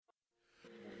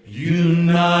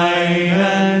Unite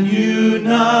and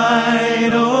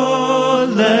unite,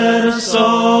 oh, let us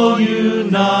all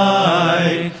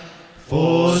unite,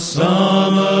 for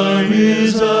summer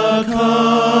is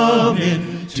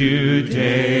a-coming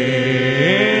today.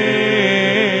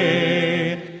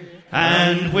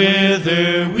 And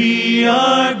whither we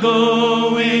are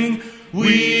going,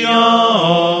 we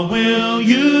all will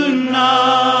unite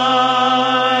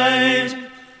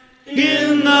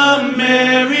in the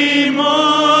merry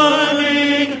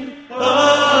morning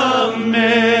of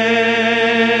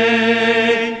May.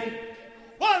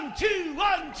 1, 2,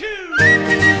 1, 2.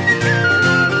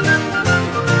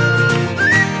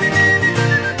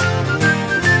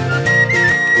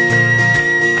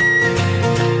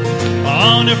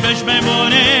 On a fresh May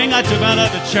morning, I took out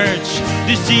of the church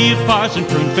to see a parson,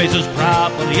 prune faces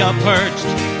proudly up-perched.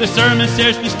 The sermon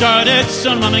scarcely started,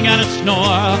 sun mumming and a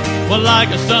snore. Well, like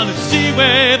a sunlit sea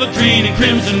wave, a green and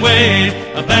crimson wave,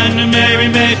 a band of merry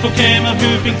mayfolk came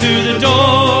a-hooping through the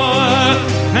door.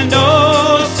 And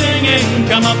oh, singing,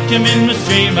 come up, come in with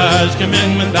streamers, come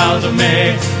in with boughs of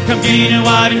May. Come green and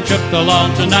white and trip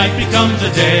along, tonight becomes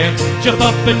a day. Jump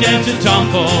up and dance and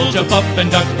tumble, jump up and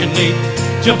duck and leap.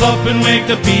 Jump up and wake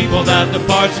the people that the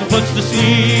parson puts to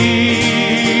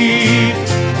sleep.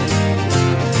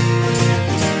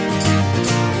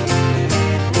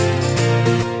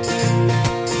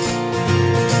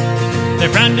 They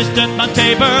brandished at my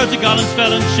tabors, the garlands fell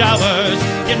in showers.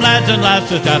 Came lads and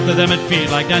lasses after them at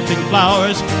feet like dancing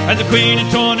flowers. And the queen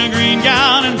had torn her green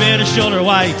gown and bit her shoulder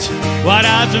white. White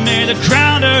eyes and made a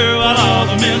crowned her, while all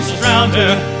the minstrels round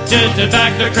her tilted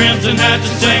back their crimson hats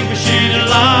and sang for sheer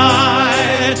delight.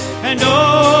 And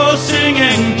oh,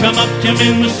 singing, come up, come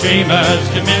in with streamers,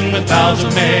 come in with boughs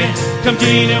of May. Come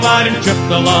green and white and trip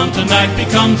along, tonight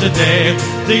becomes a day.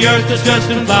 The earth is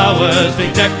dressed in flowers,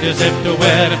 being decked as if to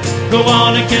wed. Go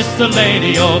on and kiss the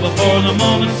lady, oh, before the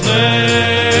moment's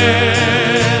led.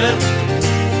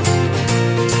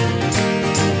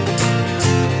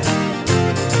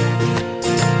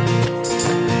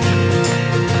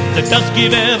 The dusky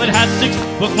velvet hat six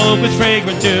will cloak with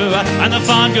fragrant dew, and the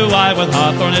fawn go eye with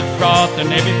hawthorn it frothed and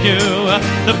navy pew.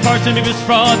 The parson was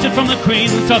frosted from the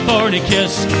queen's thorny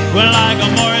kiss, when like a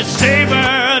Morris saber,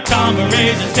 a Tom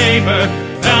raised his saber,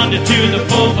 bounded to the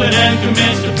pulpit and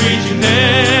commenced to preaching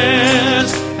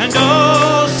this. And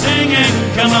oh, singing,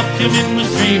 come up, come in with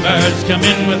streamers, come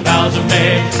in with boughs of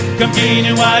May. Come green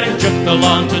and white and trip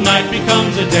along, tonight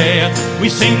becomes a day. We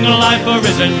sing a life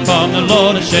arisen from the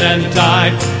Lord of shit and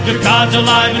tide. Your God's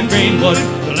alive in Greenwood,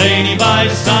 the lady by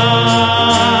his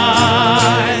side.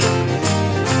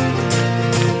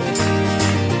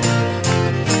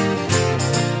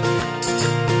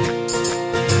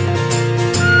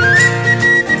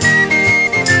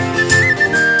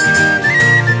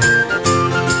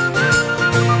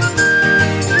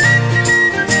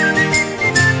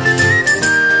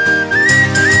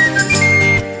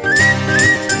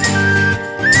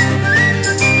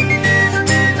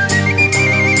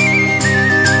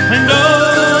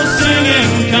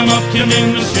 Come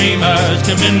in with streamers,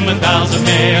 come in with boughs of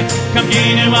May. Come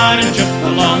green and white and trip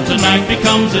along, tonight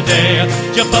becomes a day.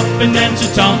 Jump up and dance a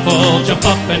tumble, jump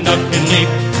up and duck and leap.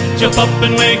 Jump up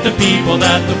and wake the people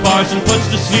that the parson puts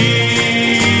to sleep.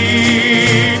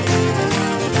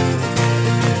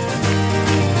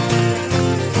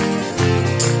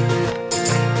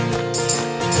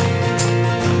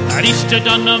 At Easter,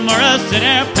 Dunamorris, and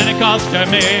ere Pentecost or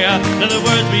May, the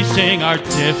words we sing are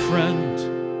different,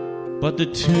 but the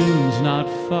tune's not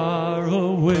far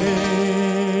away.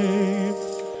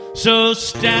 So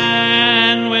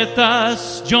stand with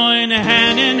us, join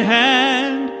hand in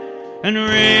hand, and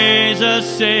raise a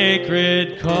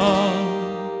sacred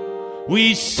call.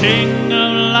 We sing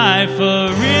of life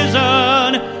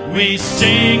arisen, we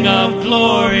sing of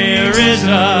glory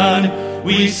risen.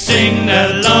 We sing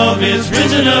that love is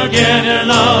risen again, and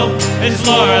love is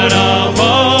Lord of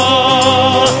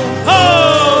all.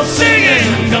 Oh,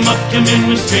 singing, come up, come in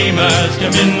with streamers,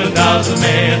 come in with boughs of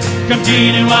May. Come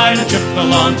green and white and trip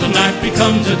along, tonight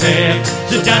becomes a day.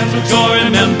 To dance with joy,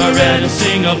 remember Red, and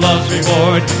sing of love's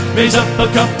reward. Raise up a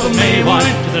cup of May wine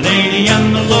to the Lady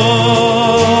and the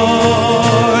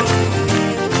Lord.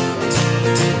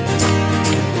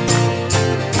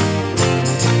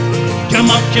 Come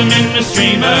up, come in with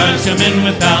streamers, come in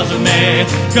with boughs of May.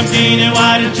 Come green and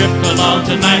white and trip along,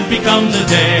 tonight becomes a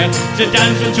day. To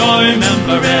dance with joy,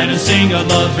 remember Red, and sing of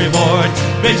love's reward.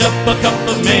 Raise up a cup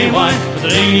of May wine for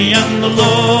the Lady and the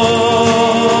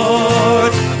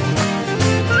Lord.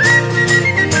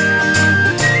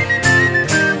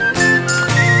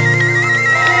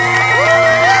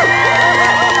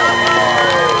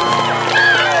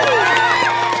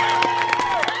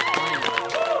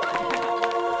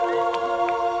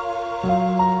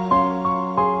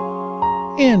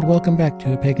 And welcome back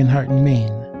to A Pagan Heart in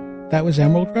Maine. That was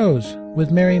Emerald Rose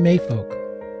with Merry Mayfolk.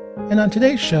 And on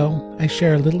today's show, I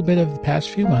share a little bit of the past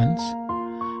few months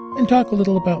and talk a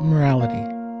little about morality.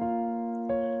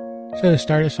 So to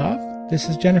start us off, this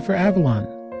is Jennifer Avalon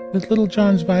with Little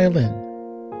John's Violin.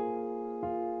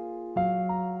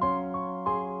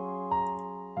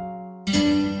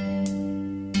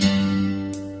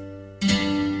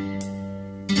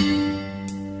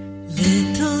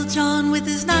 Little John with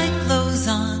his night clothes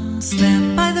on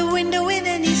slept by the window in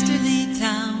an easterly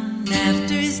town.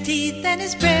 After his teeth and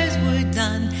his prayers were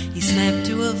done, he slept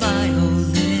to a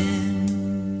violin.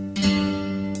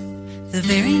 The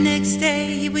very next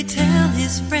day he would tell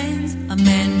his friends, a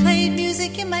man played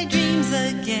music in my dreams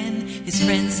again. His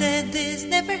friends said this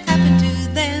never happened to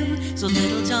them, so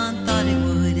Little John thought it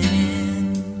would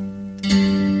end.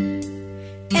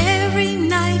 Every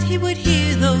night he would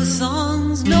hear those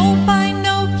songs, note by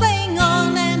note, playing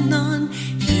on and on.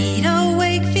 He'd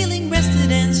awake feeling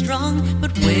rested and strong,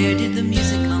 but where did the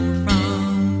music come from?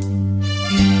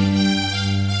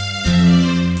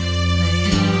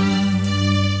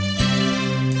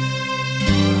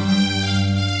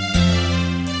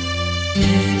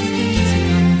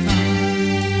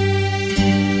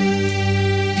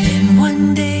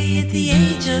 One day at the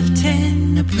age of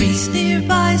 10, a priest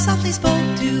nearby softly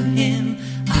spoke to him.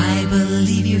 I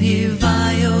believe you hear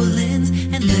violins,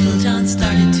 and Little John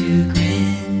started to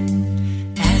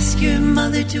grin. Ask your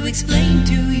mother to explain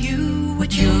to you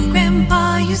what your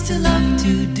grandpa used to love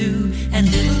to do. And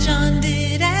Little John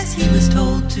did as he was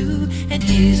told to, and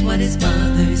here's what his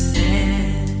mother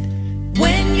said.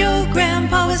 When your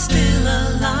grandpa was still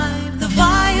alive, the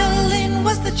violin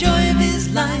was the joy of his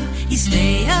life. He'd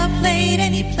stay up late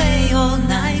and he'd play all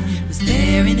night, was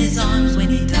there in his arms when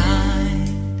he died.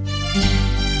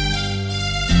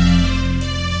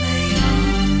 Play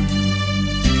on,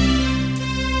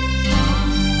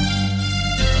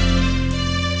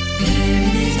 there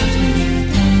in his arms when he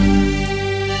died.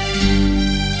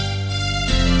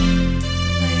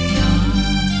 Play on,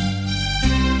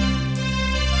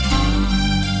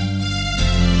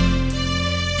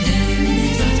 there in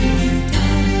his arms when he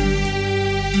died.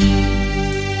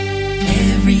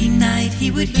 Every night he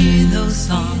would hear those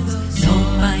songs,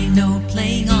 note by note,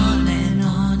 playing on and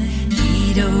on.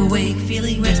 He'd awake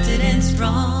feeling rested and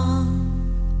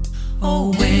strong.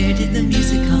 Oh, where did the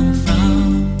music come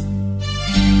from?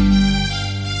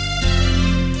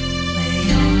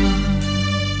 Play on,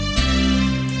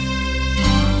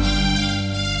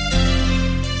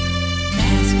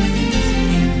 that's where the music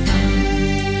came from.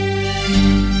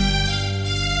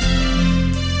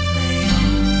 Play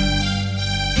on,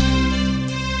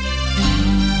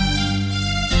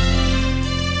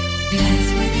 that's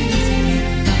where the music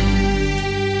came from.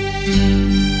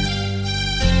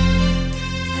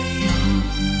 Play on,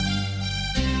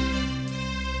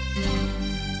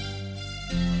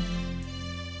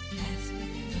 that's where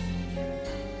the music came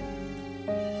from.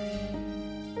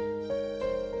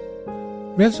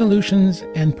 Resolutions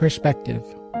and Perspective.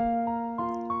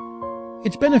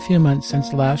 It's been a few months since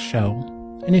the last show,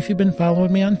 and if you've been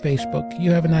following me on Facebook,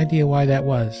 you have an idea why that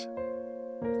was.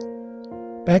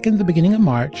 Back in the beginning of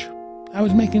March, I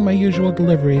was making my usual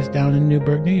deliveries down in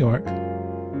Newburgh, New York,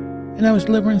 and I was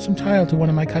delivering some tile to one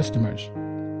of my customers.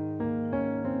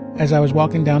 As I was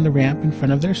walking down the ramp in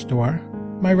front of their store,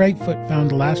 my right foot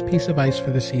found the last piece of ice for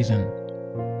the season.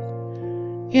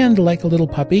 And like a little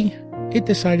puppy, it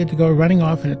decided to go running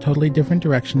off in a totally different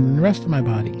direction than the rest of my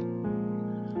body.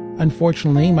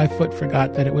 Unfortunately, my foot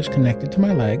forgot that it was connected to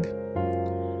my leg,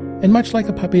 and much like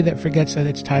a puppy that forgets that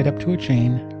it's tied up to a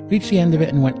chain, reached the end of it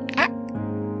and went, "Ah!"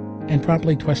 and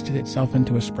promptly twisted itself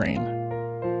into a sprain.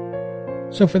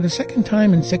 So for the second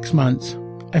time in 6 months,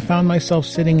 I found myself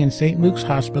sitting in St. Luke's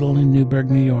Hospital in Newburgh,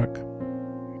 New York.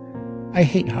 I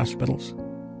hate hospitals.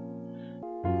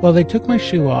 Well, they took my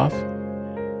shoe off,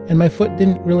 and my foot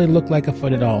didn't really look like a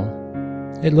foot at all.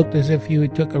 It looked as if you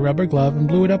took a rubber glove and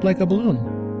blew it up like a balloon.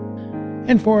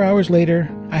 And 4 hours later,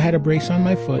 I had a brace on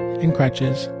my foot and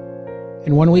crutches,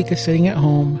 and 1 week of sitting at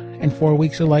home, and 4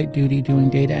 weeks of light duty doing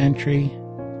data entry.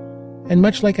 And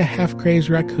much like a half-crazed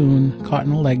raccoon caught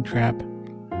in a leg trap,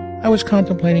 I was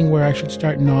contemplating where I should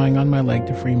start gnawing on my leg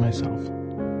to free myself.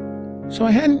 So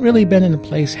I hadn't really been in a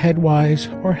place head-wise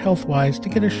or health-wise to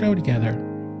get a show together,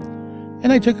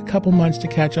 and I took a couple months to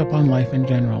catch up on life in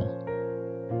general.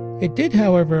 It did,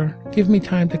 however, give me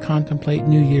time to contemplate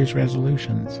New Year's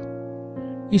resolutions.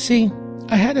 You see,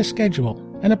 I had a schedule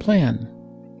and a plan,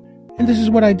 and this is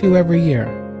what I do every year.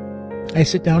 I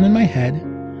sit down in my head,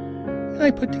 and I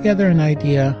put together an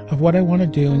idea of what I want to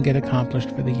do and get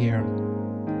accomplished for the year.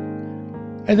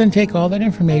 I then take all that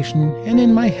information, and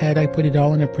in my head I put it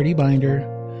all in a pretty binder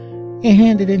and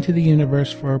hand it into the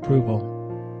universe for approval.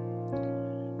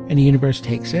 And the universe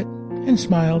takes it and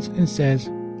smiles and says,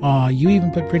 "Aw, you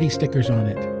even put pretty stickers on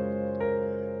it."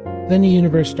 Then the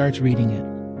universe starts reading it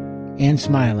and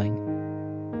smiling.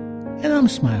 And I'm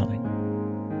smiling.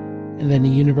 And then the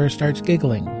universe starts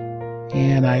giggling,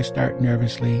 and I start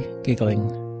nervously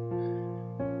giggling.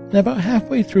 And about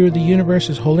halfway through, the universe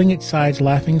is holding its sides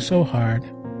laughing so hard.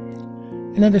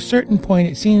 And at a certain point,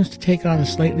 it seems to take on a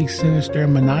slightly sinister,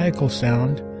 maniacal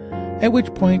sound, at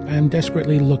which point I am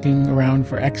desperately looking around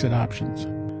for exit options.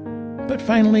 But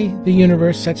finally, the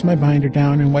universe sets my binder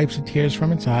down and wipes the tears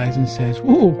from its eyes and says,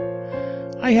 "Woo,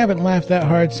 I haven't laughed that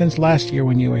hard since last year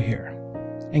when you were here,"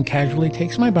 and casually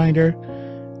takes my binder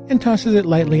and tosses it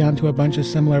lightly onto a bunch of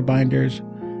similar binders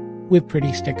with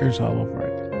pretty stickers all over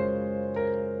it.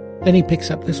 Then he picks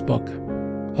up this book,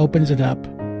 opens it up,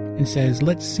 and says,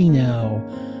 "Let's see now.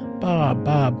 Bob.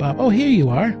 Oh, here you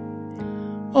are.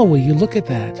 Oh, will you look at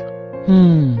that?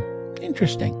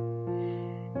 Interesting.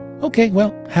 Okay,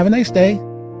 well, have a nice day."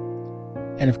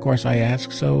 And of course I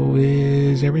ask, "So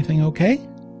is everything okay?"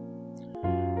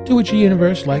 To which the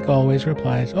universe, like always,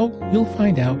 replies, "Oh, you'll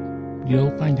find out.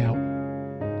 You'll find out."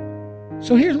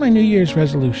 So here's my New Year's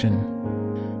resolution.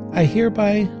 I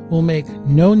hereby will make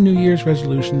no New Year's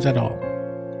resolutions at all.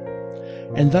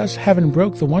 And thus, having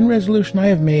broke the one resolution I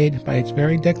have made by its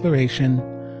very declaration,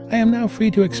 I am now free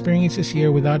to experience this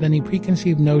year without any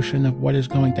preconceived notion of what is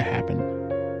going to happen.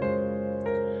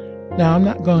 Now, I'm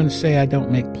not going to say I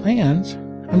don't make plans.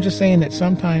 I'm just saying that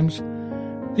sometimes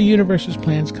the universe's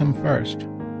plans come first.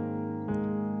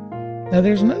 Now,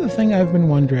 there's another thing I've been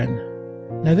wondering.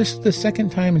 Now, this is the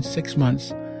second time in 6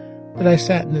 months that I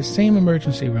sat in the same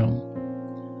emergency room.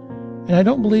 And I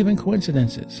don't believe in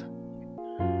coincidences.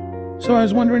 So I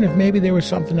was wondering if maybe there was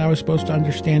something I was supposed to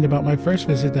understand about my first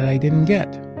visit that I didn't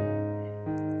get.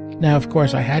 Now, of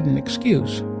course, I had an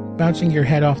excuse. Bouncing your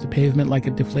head off the pavement like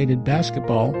a deflated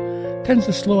basketball tends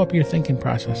to slow up your thinking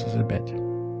processes a bit.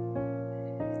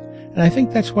 And I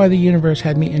think that's why the universe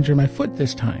had me injure my foot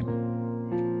this time.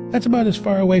 That's about as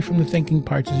far away from the thinking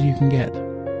parts as you can get.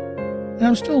 And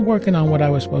I'm still working on what I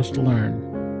was supposed to learn.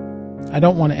 I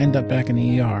don't want to end up back in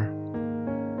the ER.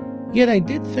 Yet I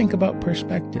did think about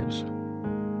perspectives.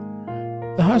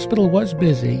 The hospital was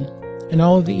busy, and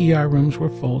all of the ER rooms were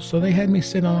full, so they had me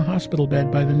sit on a hospital bed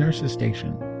by the nurse's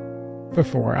station for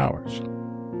 4 hours.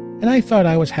 And I thought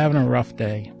I was having a rough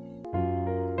day.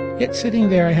 Yet sitting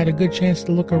there, I had a good chance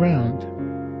to look around.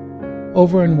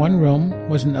 Over in one room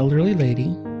was an elderly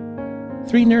lady.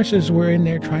 3 nurses were in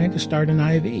there trying to start an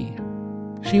IV.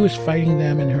 She was fighting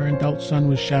them, and her adult son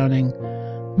was shouting,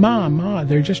 Ma,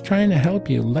 they're just trying to help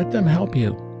you. Let them help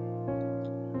you."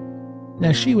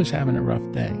 Now, she was having a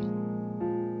rough day.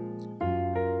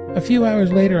 A few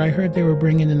hours later, I heard they were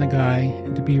bringing in a guy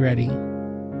and to be ready.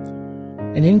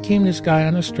 And in came this guy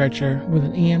on a stretcher with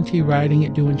an EMT riding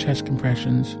it doing chest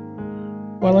compressions,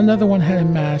 while another one had a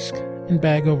mask and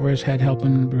bag over his head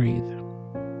helping him breathe.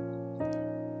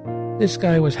 This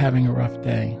guy was having a rough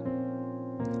day.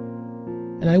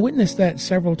 And I witnessed that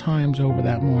several times over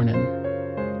that morning.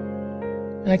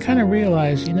 And I kind of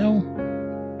realized,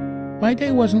 my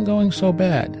day wasn't going so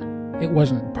bad. It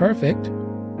wasn't perfect,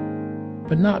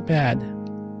 but not bad.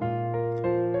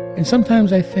 And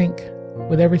sometimes I think,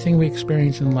 with everything we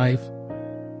experience in life,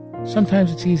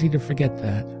 sometimes it's easy to forget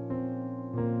that.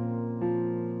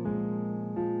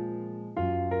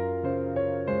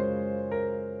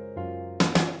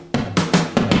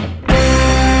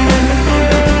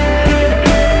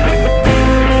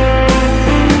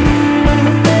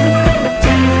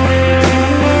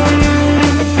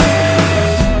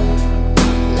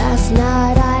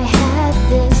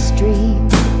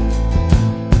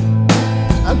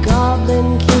 A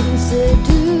goblin king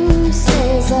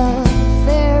seduces a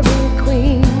fairy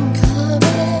queen. Come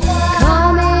in.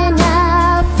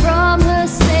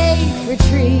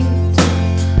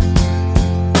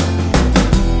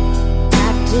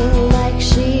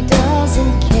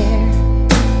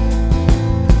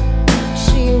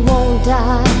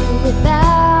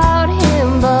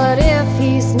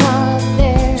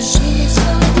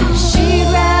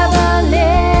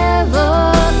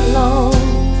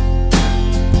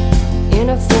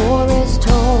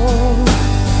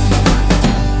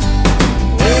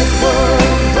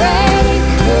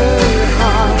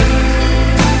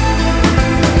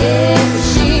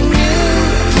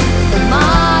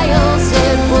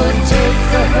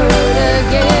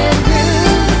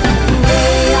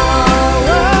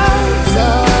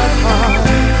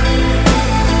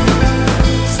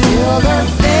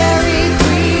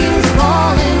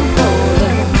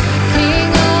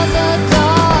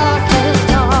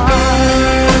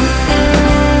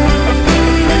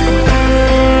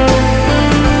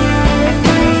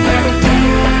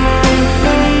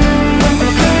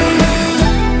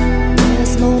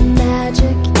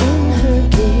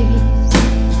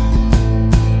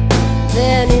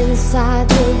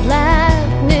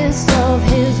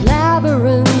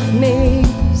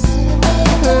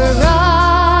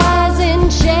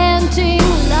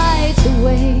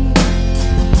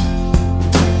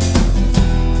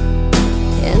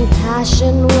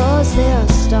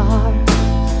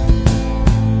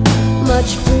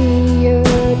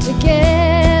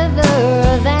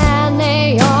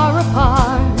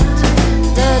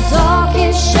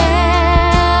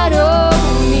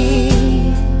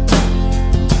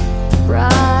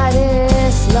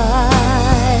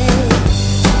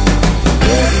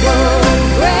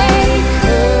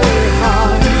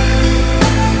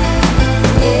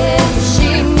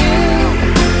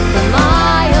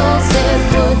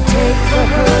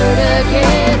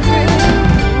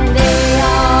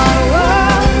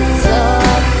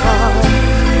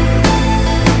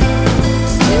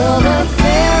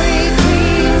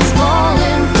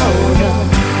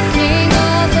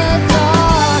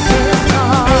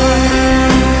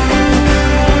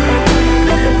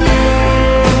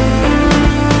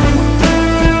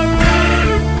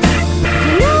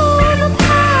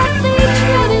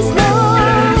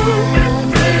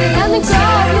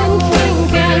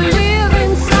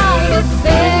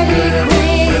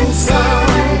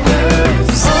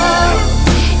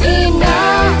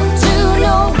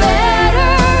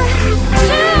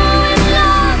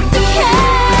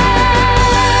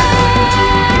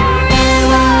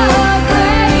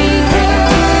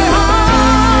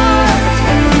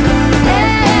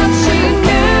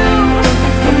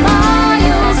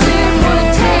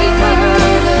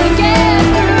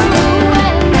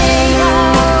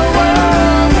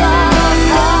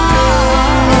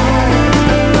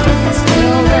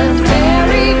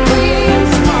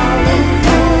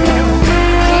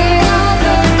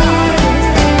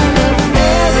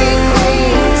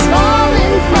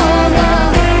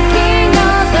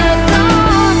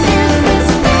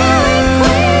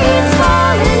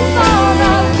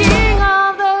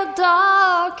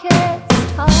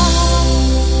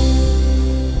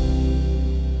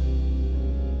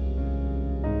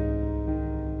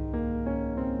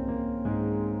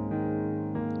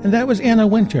 And that was Anna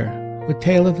Wintour with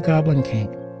Tale of the Goblin King.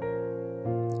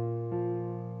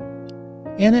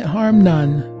 And it harm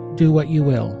none, do what you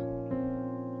will.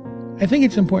 I think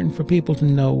it's important for people to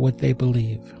know what they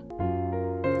believe.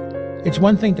 It's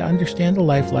one thing to understand a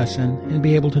life lesson and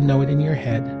be able to know it in your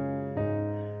head.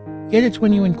 Yet it's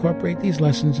when you incorporate these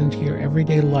lessons into your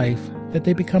everyday life that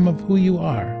they become of who you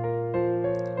are.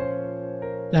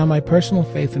 Now, my personal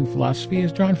faith and philosophy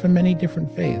is drawn from many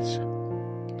different faiths.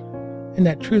 And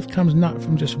that truth comes not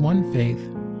from just one faith,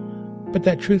 but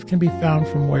that truth can be found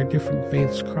from where different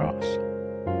faiths cross.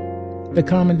 The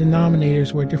common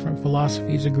denominators where different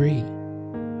philosophies agree.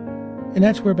 And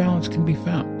that's where balance can be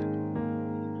found.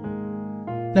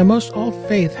 Now, most all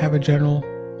faiths have a general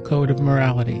code of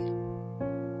morality.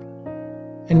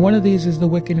 And one of these is the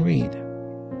Wiccan Rede.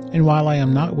 And while I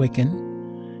am not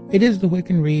Wiccan, it is the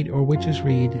Wiccan Rede or Witch's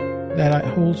Rede that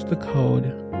holds the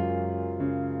code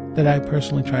that I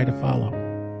personally try to follow.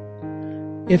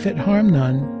 If it harm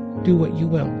none, do what you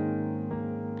will.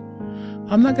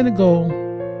 I'm not going to go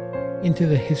into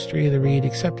the history of the Rede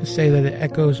except to say that it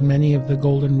echoes many of the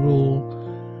Golden Rule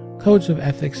codes of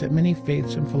ethics that many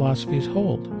faiths and philosophies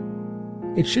hold.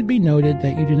 It should be noted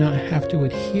that you do not have to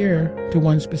adhere to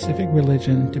one specific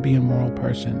religion to be a moral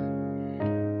person.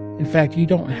 In fact, you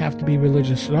don't have to be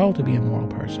religious at all to be a moral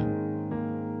person.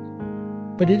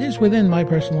 But it is within my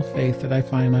personal faith that I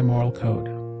find my moral code.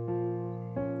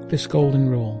 This golden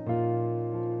rule.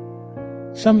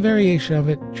 Some variation of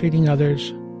it treating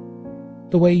others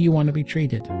the way you want to be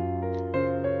treated.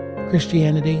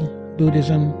 Christianity,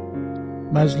 Buddhism,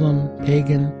 Muslim,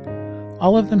 pagan,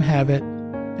 all of them have it,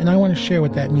 and I want to share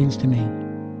what that means to me.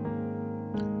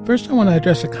 First, I want to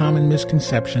address a common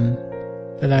misconception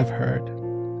that I've heard.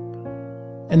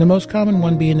 And the most common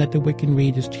one being that the Wiccan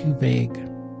Rede is too vague.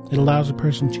 It allows a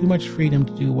person too much freedom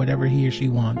to do whatever he or she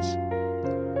wants.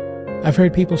 I've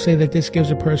heard people say that this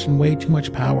gives a person way too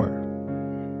much power.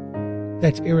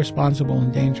 That's irresponsible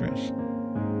and dangerous.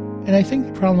 And I think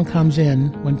the problem comes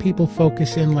in when people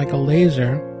focus in like a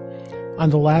laser on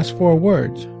the last 4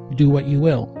 words, do what you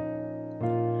will.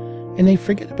 And they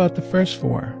forget about the first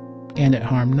 4, and it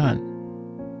harm none.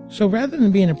 So rather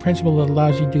than being a principle that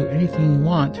allows you to do anything you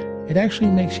want, it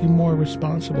actually makes you more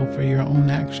responsible for your own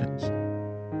actions.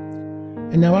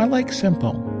 And now I like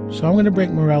simple, so I'm going to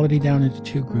break morality down into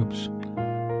 2 groups.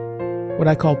 What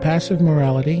I call passive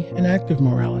morality and active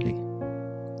morality.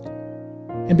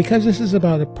 And because this is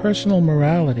about a personal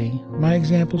morality, my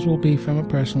examples will be from a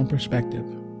personal perspective.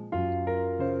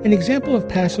 An example of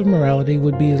passive morality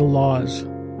would be the laws.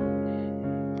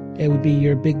 It would be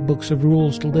your big books of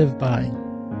rules to live by.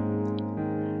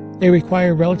 They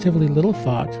require relatively little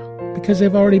thought because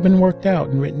they've already been worked out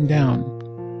and written down,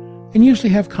 and usually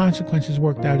have consequences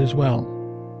worked out as well.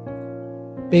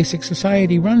 Basic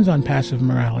society runs on passive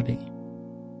morality.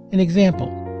 An example: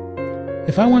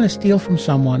 if I want to steal from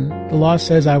someone, the law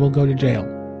says I will go to jail.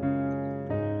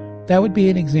 That would be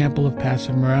an example of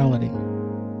passive morality.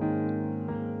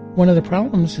 One of the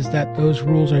problems is that those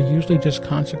rules are usually just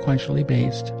consequentially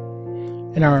based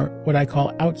and are what I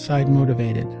call outside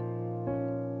motivated.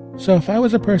 So if I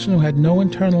was a person who had no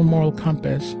internal moral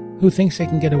compass, who thinks they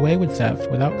can get away with theft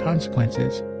without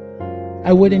consequences,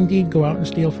 I would indeed go out and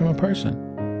steal from a person.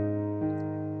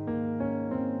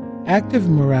 Active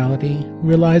morality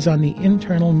relies on the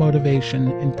internal motivation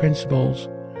and principles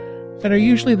that are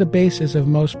usually the basis of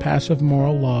most passive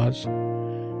moral laws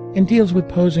and deals with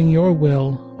posing your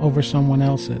will over someone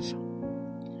else's.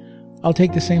 I'll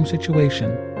take the same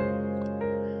situation.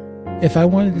 If I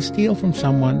wanted to steal from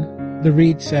someone, the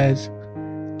Rede says,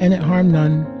 and it harm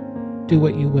none, do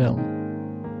what you will.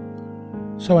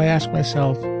 So I ask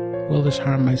myself, will this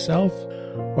harm myself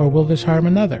or will this harm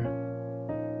another?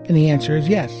 And the answer is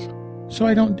yes, so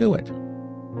I don't do it.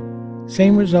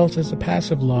 Same results as the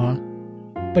passive law,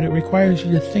 but it requires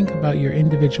you to think about your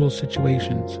individual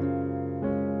situations.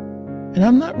 And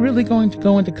I'm not really going to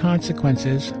go into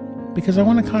consequences because I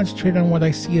want to concentrate on what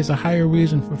I see as a higher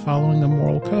reason for following a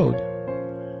moral code.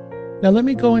 Now let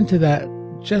me go into that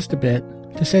just a bit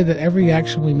to say that every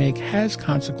action we make has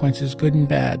consequences, good and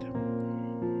bad,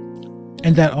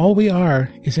 and that all we are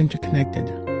is interconnected.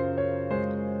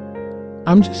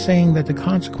 I'm just saying that the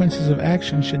consequences of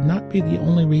action should not be the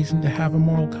only reason to have a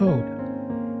moral code.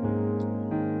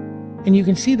 And you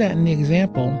can see that in the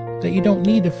example that you don't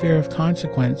need a fear of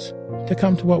consequence to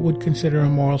come to what would consider a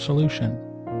moral solution.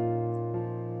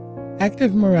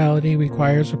 Active morality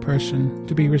requires a person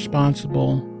to be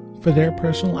responsible for their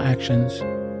personal actions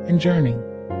and journey,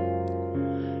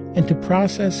 and to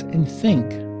process and think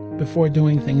before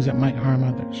doing things that might harm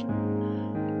others.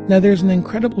 Now, there's an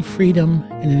incredible freedom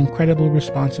and an incredible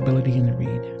responsibility in the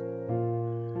Rede.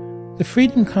 The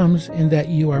freedom comes in that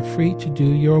you are free to do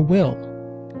your will.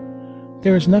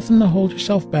 There is nothing to hold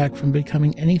yourself back from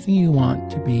becoming anything you want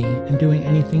to be and doing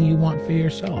anything you want for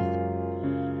yourself.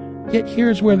 Yet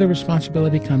here's where the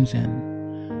responsibility comes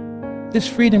in. This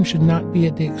freedom should not be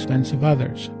at the expense of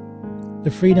others.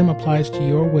 The freedom applies to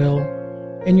your will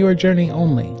and your journey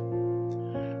only.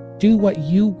 Do what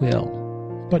you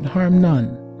will, but harm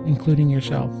none, including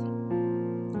yourself.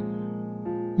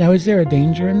 Now, is there a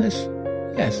danger in this?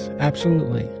 Yes,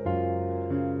 absolutely.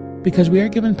 Because we are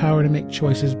given power to make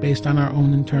choices based on our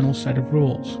own internal set of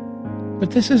rules.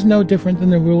 But this is no different than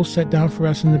the rules set down for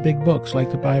us in the big books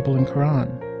like the Bible and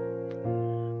Quran.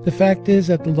 The fact is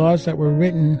that the laws that were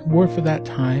written were for that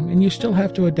time, and you still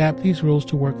have to adapt these rules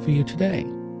to work for you today,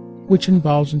 which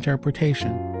involves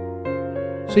interpretation.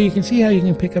 So you can see how you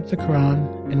can pick up the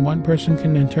Quran, and one person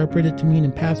can interpret it to mean a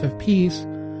path of peace,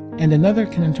 and another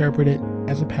can interpret it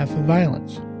as a path of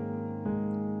violence.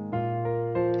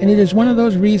 And it is one of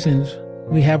those reasons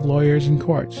we have lawyers and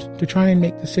courts, to try and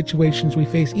make the situations we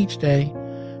face each day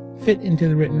fit into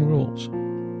the written rules.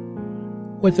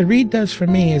 What the Rede does for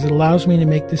me is it allows me to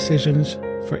make decisions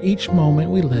for each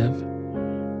moment we live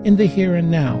in the here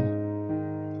and now.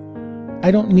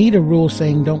 I don't need a rule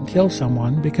saying don't kill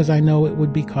someone because I know it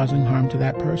would be causing harm to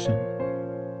that person.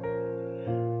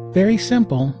 Very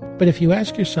simple, but if you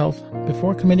ask yourself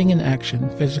before committing an action,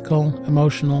 physical,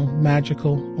 emotional,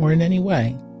 magical, or in any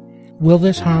way, will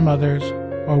this harm others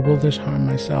or will this harm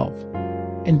myself?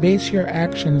 And base your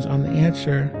actions on the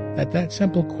answer to that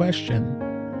simple question,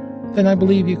 then I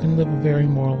believe you can live a very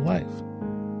moral life.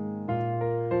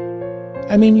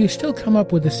 I mean, you still come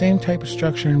up with the same type of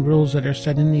structure and rules that are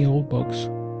set in the old books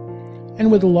and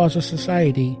with the laws of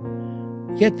society,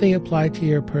 yet they apply to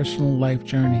your personal life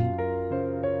journey.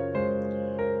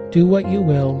 Do what you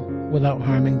will without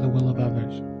harming the will of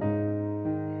others.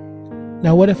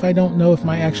 Now, what if I don't know if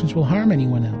my actions will harm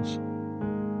anyone else?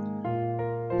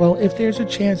 Well, if there's a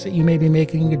chance that you may be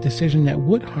making a decision that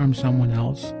would harm someone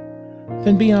else,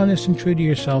 then be honest and true to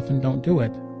yourself and don't do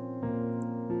it.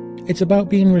 It's about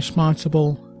being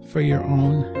responsible for your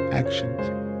own actions.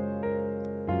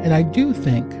 And I do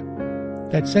think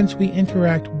that since we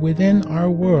interact within our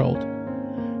world,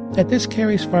 that this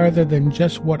carries farther than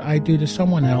just what I do to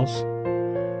someone else,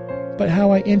 but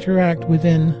how I interact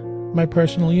within my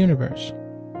personal universe.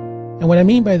 And what I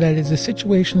mean by that is the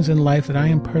situations in life that I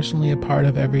am personally a part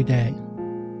of every day.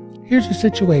 Here's a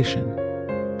situation.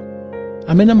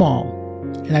 I'm in a mall,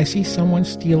 and I see someone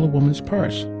steal a woman's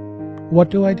purse. What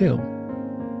do? I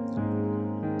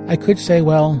could say,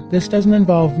 well, this doesn't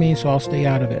involve me, so I'll stay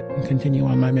out of it and continue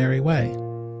on my merry way.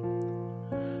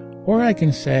 Or I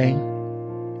can say,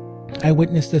 I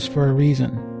witnessed this for a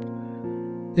reason.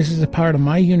 This is a part of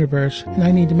my universe, and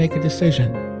I need to make a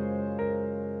decision.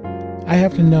 I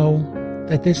have to know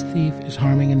that this thief is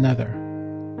harming another.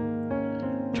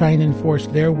 Try and enforce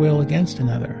their will against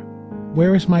another.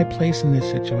 Where is my place in this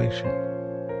situation?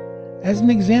 As an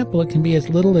example, it can be as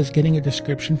little as getting a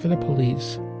description for the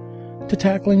police to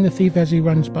tackling the thief as he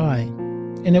runs by,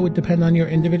 and it would depend on your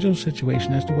individual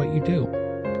situation as to what you do.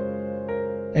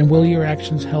 And will your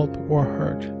actions help or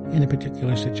hurt in a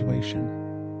particular situation?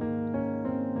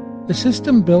 The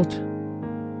system built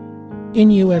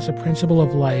in you as a principle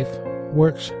of life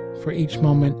works for each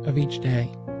moment of each day.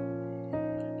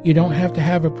 You don't have to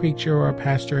have a preacher or a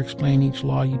pastor explain each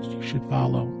law you should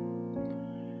follow.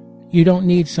 You don't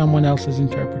need someone else's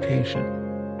interpretation,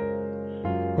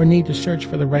 or need to search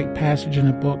for the right passage in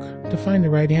a book to find the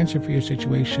right answer for your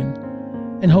situation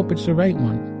and hope it's the right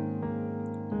one.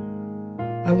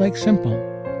 I like simple,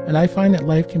 and I find that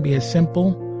life can be as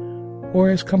simple or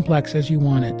as complex as you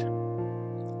want it.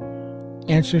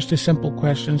 Answers to simple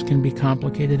questions can be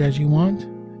complicated as you want,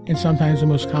 and sometimes the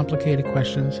most complicated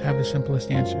questions have the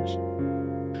simplest answers.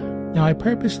 Now, I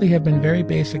purposely have been very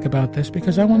basic about this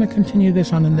because I want to continue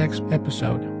this on the next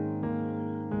episode.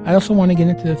 I also want to get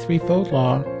into the threefold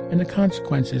law and the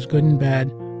consequences, good and bad,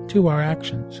 to our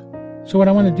actions. So what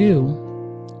I want to do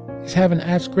is have an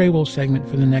Ask Grey Wolf segment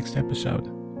for the next episode.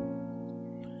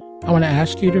 I want to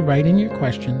ask you to write in your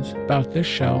questions about this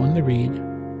show and the Rede,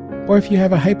 or if you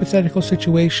have a hypothetical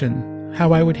situation,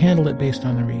 how I would handle it based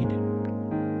on the Rede,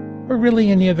 or really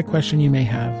any other question you may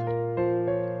have.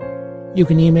 You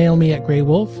can email me at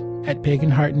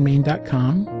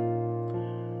greywolf@paganheartandmain.com,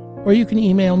 or you can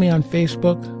email me on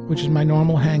Facebook, which is my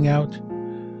normal hangout,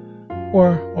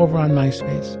 or over on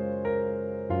MySpace.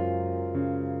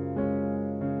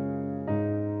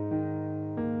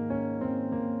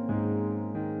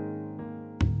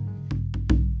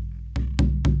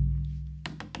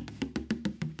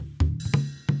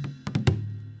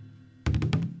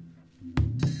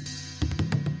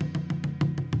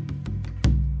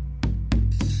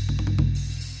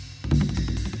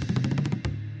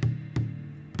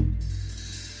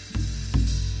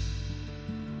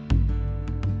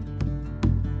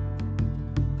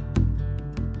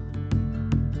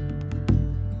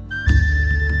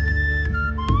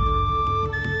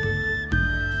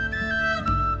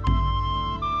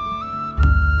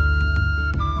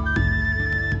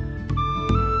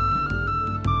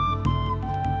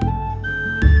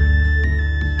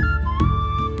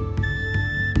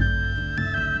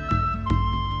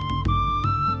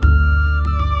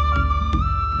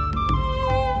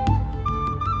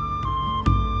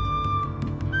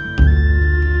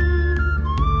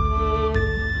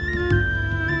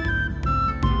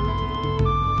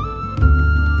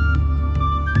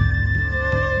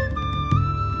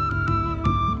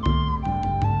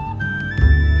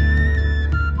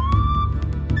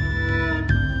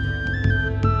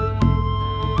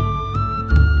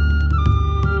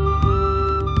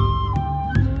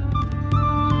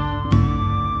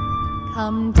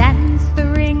 Come dance the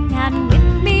ring and with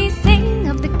me sing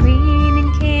of the Queen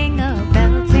and King of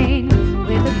Beltane,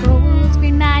 where the bold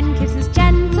green man gives his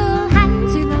gentle hand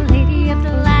to the lady of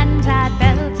the land at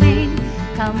Beltane.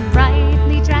 Come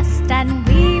brightly dressed and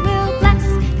we will bless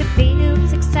the field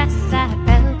success at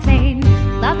Beltane.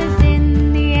 Love is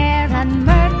in the air and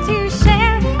mirth to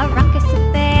share, a raucous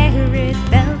affair is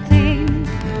Beltane.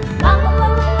 La la la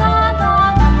la la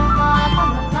la la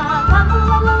la la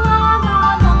la la.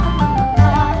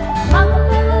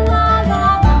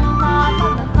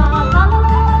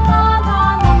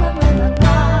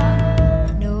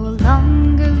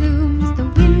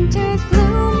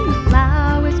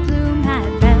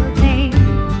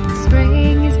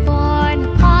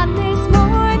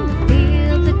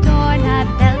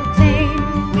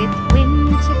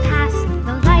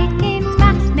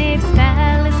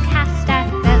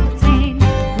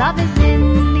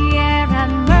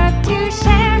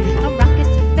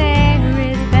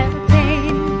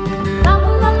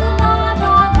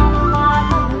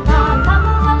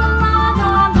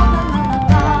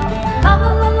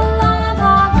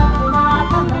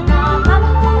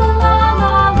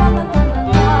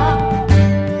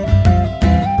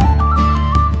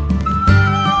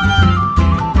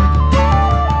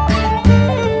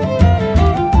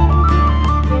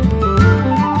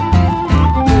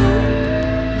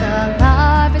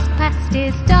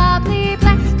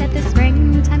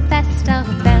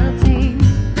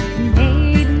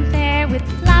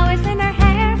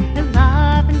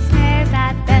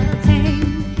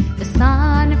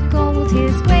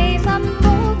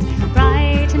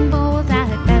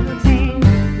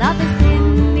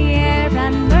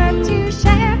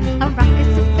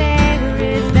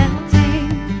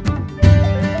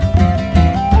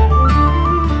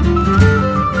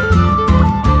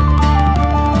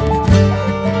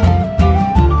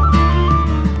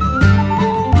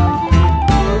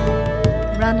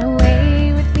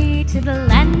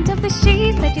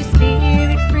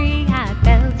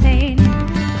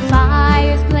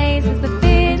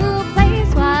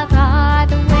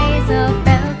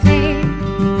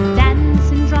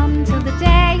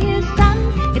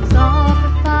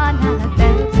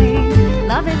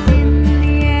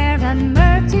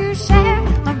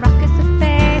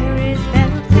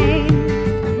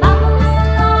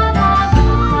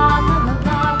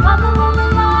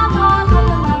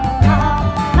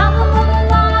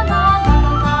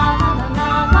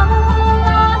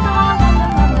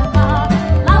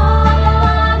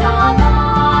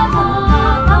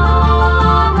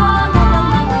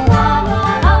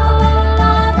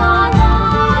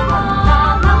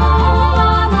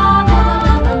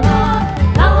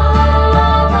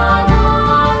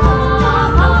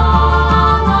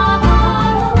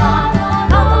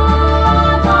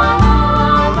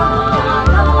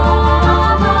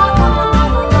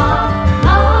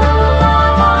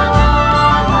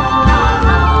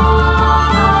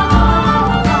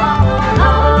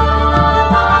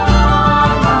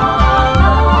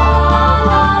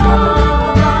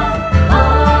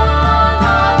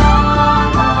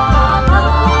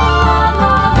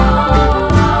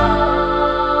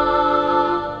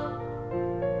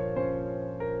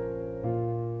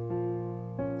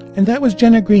 And that was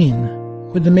Jenna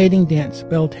Green with the mating dance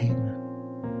Beltane.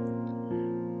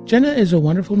 Jenna is a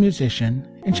wonderful musician,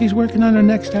 and she's working on her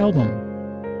next album.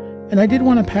 And I did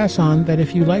want to pass on that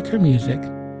if you like her music,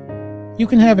 you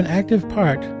can have an active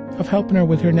part of helping her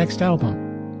with her next album.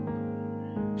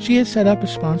 She has set up a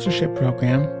sponsorship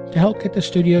program to help get the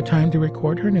studio time to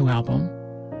record her new album,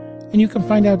 and you can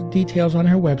find out the details on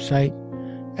her website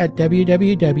at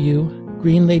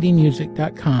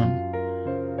www.greenladymusic.com.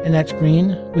 And that's green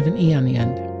with an E on the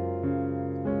end.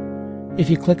 If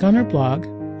you click on her blog,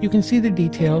 you can see the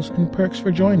details and perks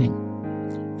for joining,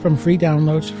 from free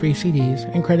downloads, free CDs,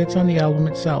 and credits on the album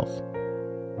itself.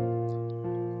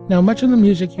 Now, much of the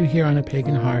music you hear on A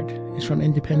Pagan Heart is from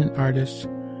independent artists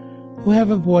who have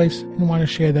a voice and want to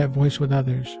share that voice with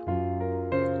others.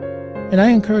 And I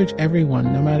encourage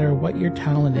everyone, no matter what your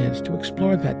talent is, to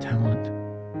explore that talent.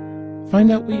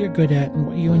 Find out what you're good at and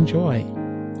what you enjoy,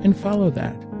 and follow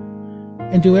that.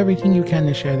 And do everything you can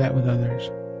to share that with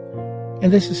others.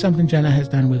 And this is something Jenna has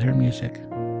done with her music.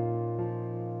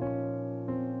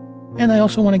 And I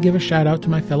also want to give a shout out to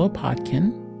my fellow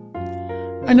podkin.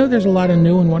 I know there's a lot of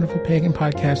new and wonderful pagan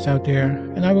podcasts out there,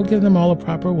 and I will give them all a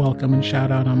proper welcome and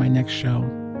shout out on my next show.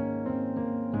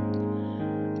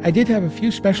 I did have a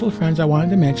few special friends I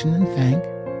wanted to mention and thank.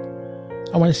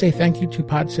 I want to say thank you to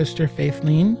pod sister Faith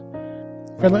Lean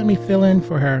for letting me fill in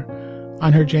for her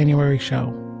on her January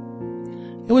show.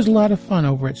 It was a lot of fun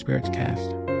over at Spirits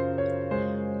Cast.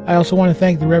 I also want to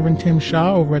thank the Reverend Tim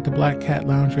Shaw over at the Black Cat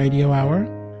Lounge Radio Hour.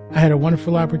 I had a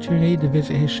wonderful opportunity to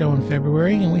visit his show in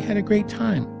February, and we had a great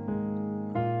time.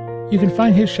 You can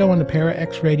find his show on the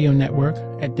Para-X Radio Network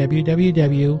at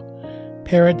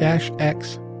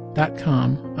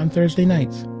www.para-x.com on Thursday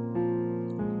nights.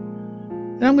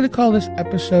 And I'm going to call this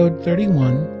episode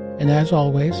 31, and as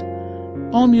always,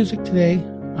 all music today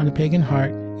on The Pagan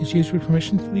Heart is used with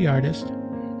permission from the artist,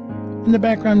 and the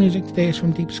background music today is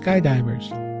from Deep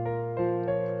Skydivers.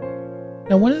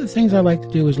 Now, one of the things I like to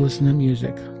do is listen to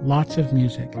music, lots of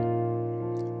music.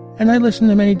 And I listen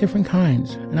to many different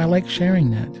kinds, and I like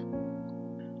sharing that.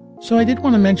 So I did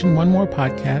want to mention one more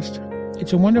podcast.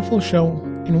 It's a wonderful show,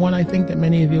 and one I think that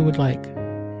many of you would like.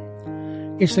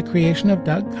 It's the creation of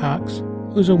Doug Cox,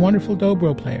 who's a wonderful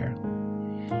dobro player.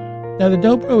 Now, the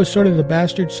dobro is sort of the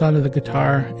bastard son of the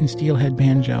guitar and steelhead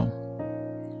banjo.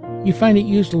 You find it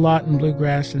used a lot in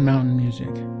bluegrass and mountain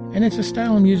music, and it's a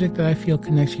style of music that I feel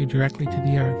connects you directly to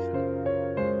the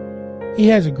earth. He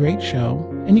has a great show,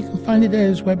 and you can find it at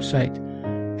his website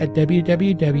at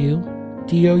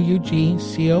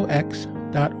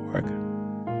www.dougcox.org.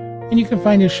 And you can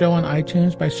find his show on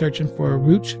iTunes by searching for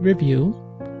Roots Review.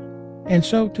 And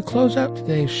so, to close out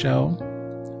today's show,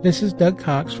 this is Doug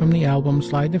Cox from the album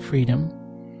Slide to Freedom,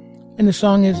 and the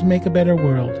song is Make a Better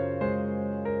World.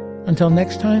 Until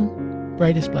next time,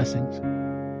 brightest blessings.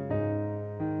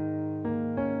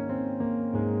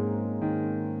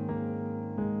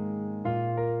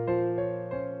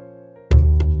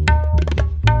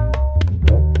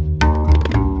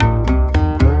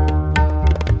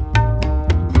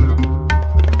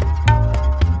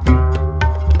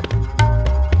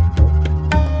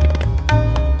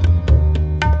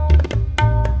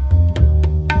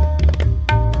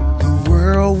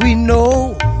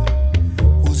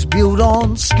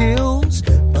 Skills,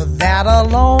 but that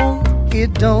alone,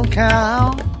 it don't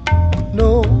count,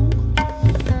 no.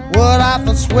 What I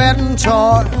the sweat and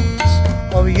toils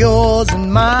of yours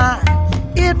and mine,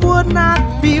 it would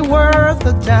not be worth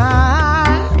a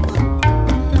dime.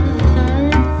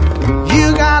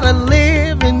 You gotta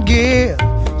live and give,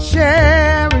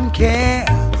 share and care,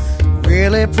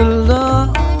 really put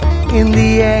love in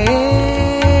the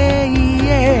air,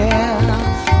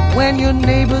 yeah. When your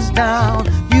neighbor's down,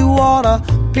 you ought to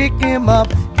pick him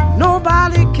up.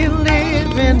 Nobody can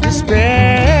live in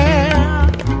despair.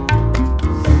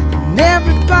 And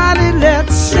everybody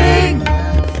let's sing,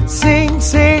 sing,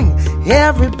 sing.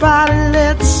 Everybody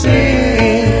let's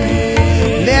sing.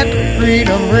 Let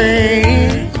freedom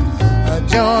ring.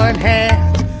 Join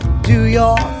hands, do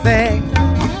your thing.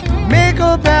 Make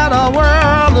a better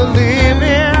world to live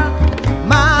in.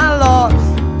 My Lord,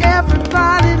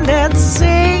 everybody let's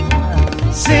sing,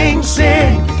 sing,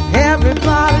 sing.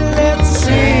 Everybody let's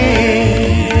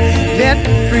sing. Let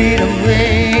freedom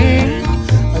ring.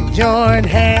 Join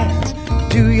hands,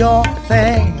 do your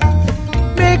thing.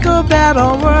 Make a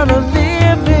better world to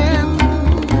live in.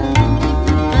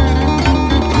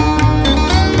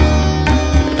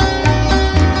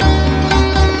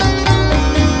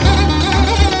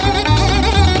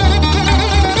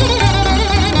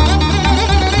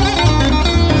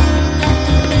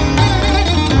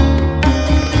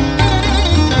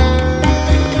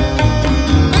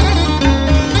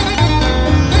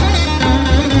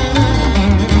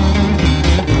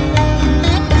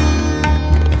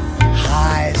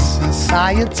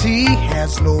 Society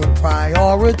has no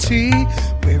priority.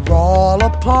 We're all a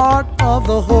part of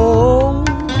the whole.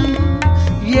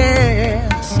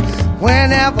 Yes,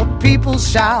 whenever people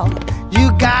shout,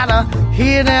 you gotta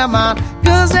hear them out.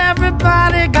 'Cause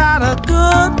everybody got a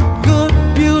good, good,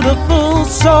 beautiful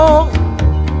soul.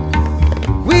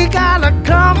 We gotta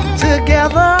come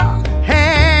together,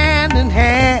 hand in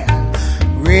hand.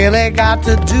 Really got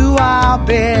to do our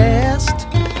best.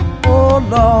 Oh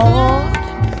Lord,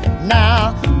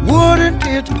 now, wouldn't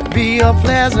it be a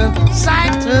pleasant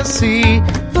sight to see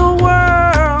the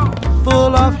world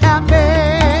full of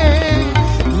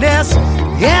happiness?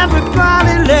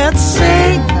 Everybody let's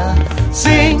sing,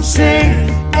 sing,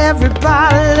 sing.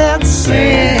 Everybody let's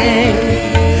sing.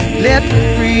 Let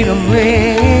freedom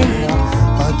ring.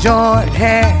 Join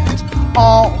hands,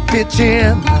 all pitch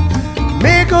in.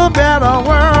 Make a better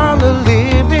world to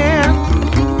live in.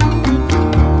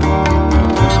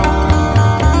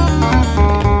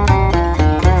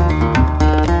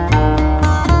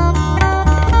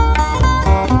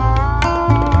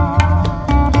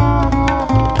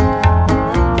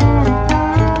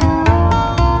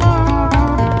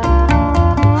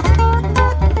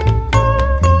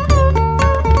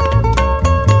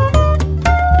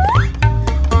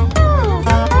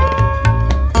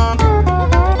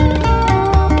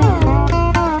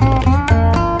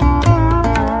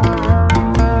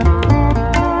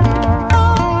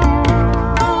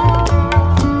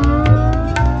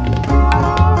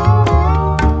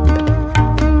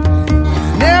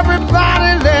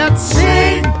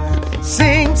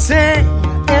 sing,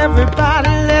 everybody,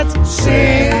 let's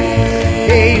sing.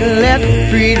 Hey, let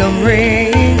freedom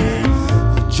ring.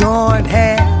 Join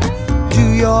hands,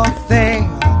 do your thing.